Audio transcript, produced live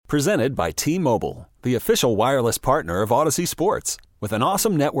Presented by T-Mobile, the official wireless partner of Odyssey Sports. With an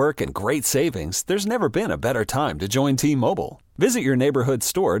awesome network and great savings, there's never been a better time to join T-Mobile. Visit your neighborhood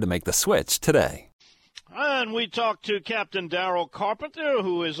store to make the switch today. And we talked to Captain Daryl Carpenter,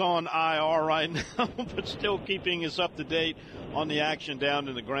 who is on IR right now, but still keeping us up to date on the action down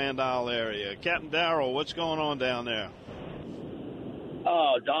in the Grand Isle area. Captain Daryl, what's going on down there?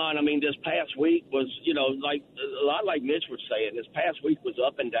 Oh, Don, I mean, this past week was, like a lot like Mitch was saying, this past week was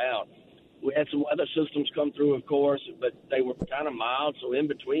up and down. We had some weather systems come through, of course, but they were kind of mild, so in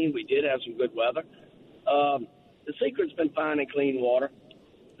between we did have some good weather. The secret's been finding clean water.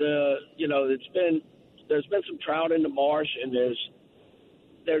 There's been some trout in the marsh, and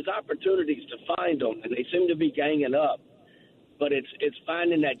there's opportunities to find them, and they seem to be ganging up. But it's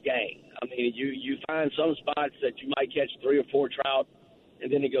finding that gang. I mean, you find some spots that you might catch 3 or 4 trout,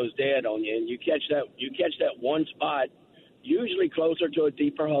 and then it goes dead on you. And you catch that one spot, usually closer to a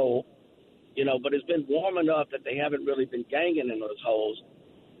deeper hole, but it's been warm enough that they haven't really been ganging in those holes.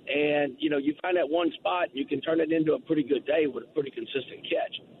 And, you find that one spot, you can turn it into a pretty good day with a pretty consistent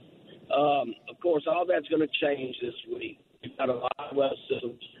catch. Of course, all that's going to change this week. We've got a lot of weather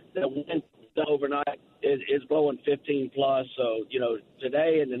systems. The wind overnight is blowing 15 plus. So,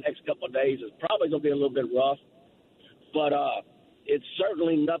 today and the next couple of days is probably going to be a little bit rough. But it's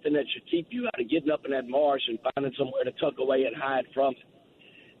certainly nothing that should keep you out of getting up in that marsh and finding somewhere to tuck away and hide from it.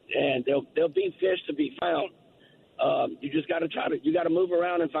 And there'll be fish to be found. You just got to move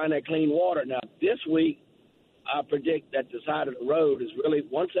around and find that clean water. Now, this week, I predict that the side of the road is really,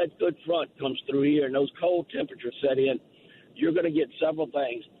 once that good front comes through here and those cold temperatures set in, you're going to get several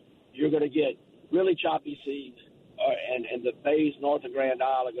things. You're going to get really choppy seas, and the bays north of Grand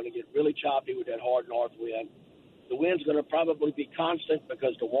Isle are going to get really choppy with that hard north wind. The wind's going to probably be constant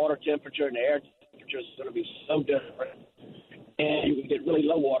because the water temperature and the air temperature is going to be so different. And you can get really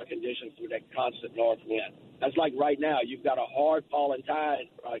low water conditions with that constant north wind. That's like right now. You've got a hard falling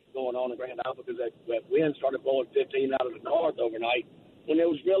tide going on in Grand Isle because that wind started blowing 15 out of the north overnight when there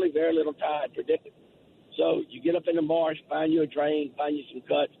was really very little tide predicted. So you get up in the marsh, find you a drain, find you some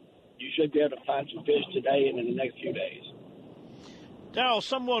cuts. You should be able to find some fish today and in the next few days. Daryl,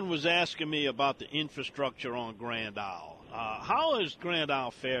 someone was asking me about the infrastructure on Grand Isle. How has Grand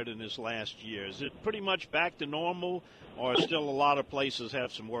Isle fared in this last year? Is it pretty much back to normal, or still a lot of places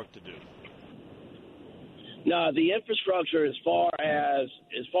have some work to do? No, the infrastructure, as far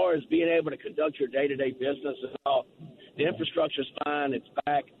as being able to conduct your day-to-day business and all, the infrastructure's fine. It's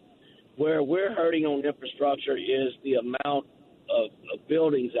back. Where we're hurting on infrastructure is the amount of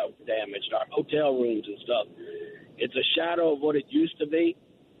buildings that were damaged, our hotel rooms and stuff. It's a shadow of what it used to be.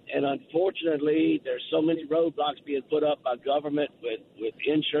 And unfortunately, there's so many roadblocks being put up by government with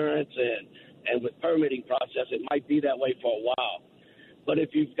insurance and with permitting process. It might be that way for a while. But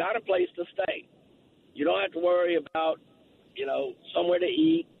if you've got a place to stay, you don't have to worry about, somewhere to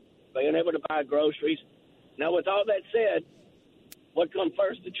eat, being able to buy groceries. Now, with all that said, what comes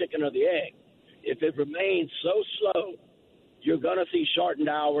first, the chicken or the egg? If it remains so slow, you're going to see shortened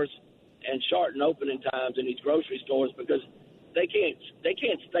hours and shortened opening times in these grocery stores because they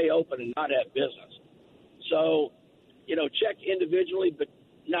can't stay open and not have business. So, check individually, but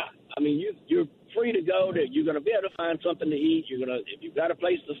you're free to go. You're going to be able to find something to eat. If you've got a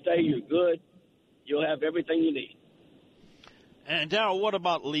place to stay, you're good. You'll have everything you need. And Daryl, what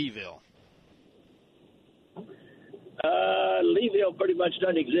about Leeville? Leeville pretty much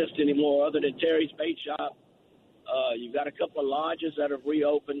doesn't exist anymore other than Terry's Bait Shop. You've got a couple of lodges that have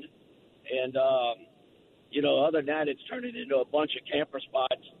reopened. And, other than that, it's turning into a bunch of camper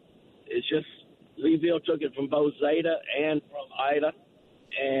spots. It's just Leeville took it from both Zeta and from Ida.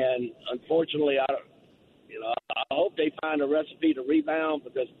 And unfortunately, I hope they find a recipe to rebound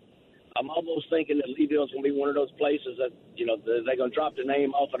because I'm almost thinking that Leeville is going to be one of those places that, they're going to drop the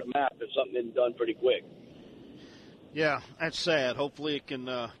name off of the map if something isn't done pretty quick. Yeah, that's sad. Hopefully it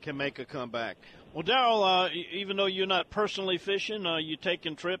can make a comeback. Well, Daryl, even though you're not personally fishing, you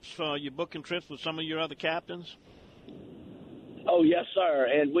taking trips, you booking trips with some of your other captains? Oh, yes, sir.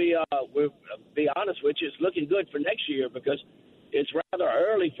 And we'll be honest with you, it's looking good for next year because it's rather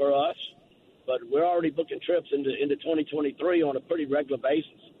early for us, but we're already booking trips into 2023 on a pretty regular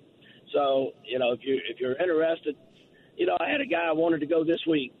basis. So, if you're interested, I had a guy I wanted to go this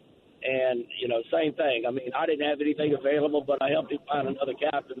week. And, same thing. I mean, I didn't have anything available, but I helped him find another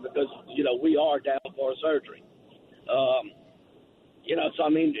captain because, we are down for a surgery. So,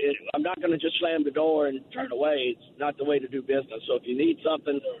 I'm not going to just slam the door and turn away. It's not the way to do business. So if you need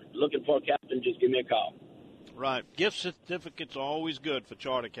something or looking for a captain, just give me a call. Right. Gift certificates are always good for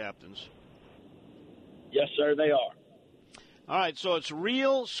charter captains. Yes, sir, they are. All right, so it's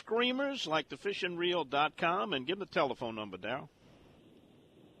Real Screamers, like thefishandreel.com, and give them the telephone number, Darryl.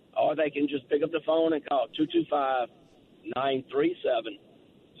 Or they can just pick up the phone and call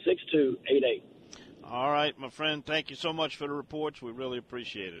 225-937-6288. All right, my friend, thank you so much for the reports. We really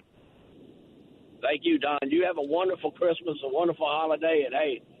appreciate it. Thank you, Don. You have a wonderful Christmas, a wonderful holiday, and,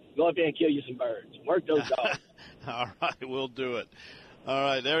 hey, go up there and kill you some birds. Work those dogs. All right, we'll do it. All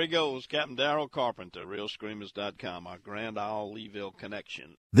right, there he goes, Captain Darryl Carpenter, realscreamers.com, our Grand Isle Leeville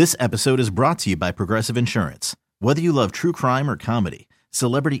connection. This episode is brought to you by Progressive Insurance. Whether you love true crime or comedy,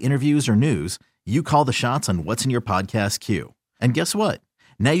 celebrity interviews or news, you call the shots on what's in your podcast queue. And guess what?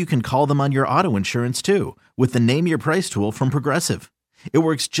 Now you can call them on your auto insurance, too, with the Name Your Price tool from Progressive. It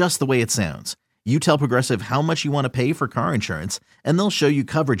works just the way it sounds. You tell Progressive how much you want to pay for car insurance, and they'll show you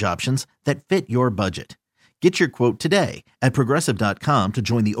coverage options that fit your budget. Get your quote today at Progressive.com to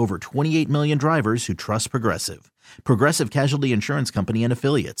join the over 28 million drivers who trust Progressive. Progressive Casualty Insurance Company and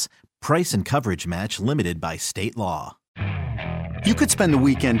Affiliates. Price and coverage match limited by state law. You could spend the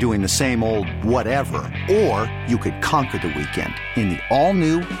weekend doing the same old whatever, or you could conquer the weekend in the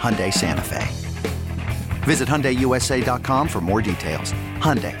all-new Hyundai Santa Fe. Visit HyundaiUSA.com for more details.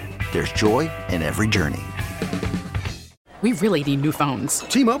 Hyundai, there's joy in every journey. We really need new phones.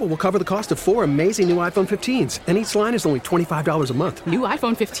 T-Mobile will cover the cost of 4 amazing new iPhone 15s, and each line is only $25 a month. New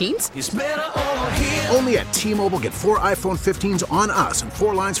iPhone 15s? It's better over here. Only at T-Mobile, get 4 iPhone 15s on us and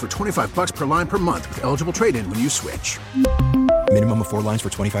 4 lines for $25 per line per month with eligible trade-in when you switch. Minimum of 4 lines for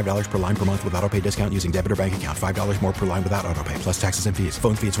 $25 per line per month with autopay discount using debit or bank account. $5 more per line without autopay, plus taxes and fees.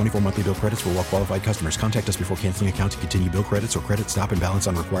 Phone fee at 24 monthly bill credits for well-qualified customers. Contact us before canceling account to continue bill credits or credit stop and balance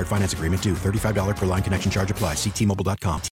on required finance agreement due. $35 per line connection charge applies. See T-Mobile.com.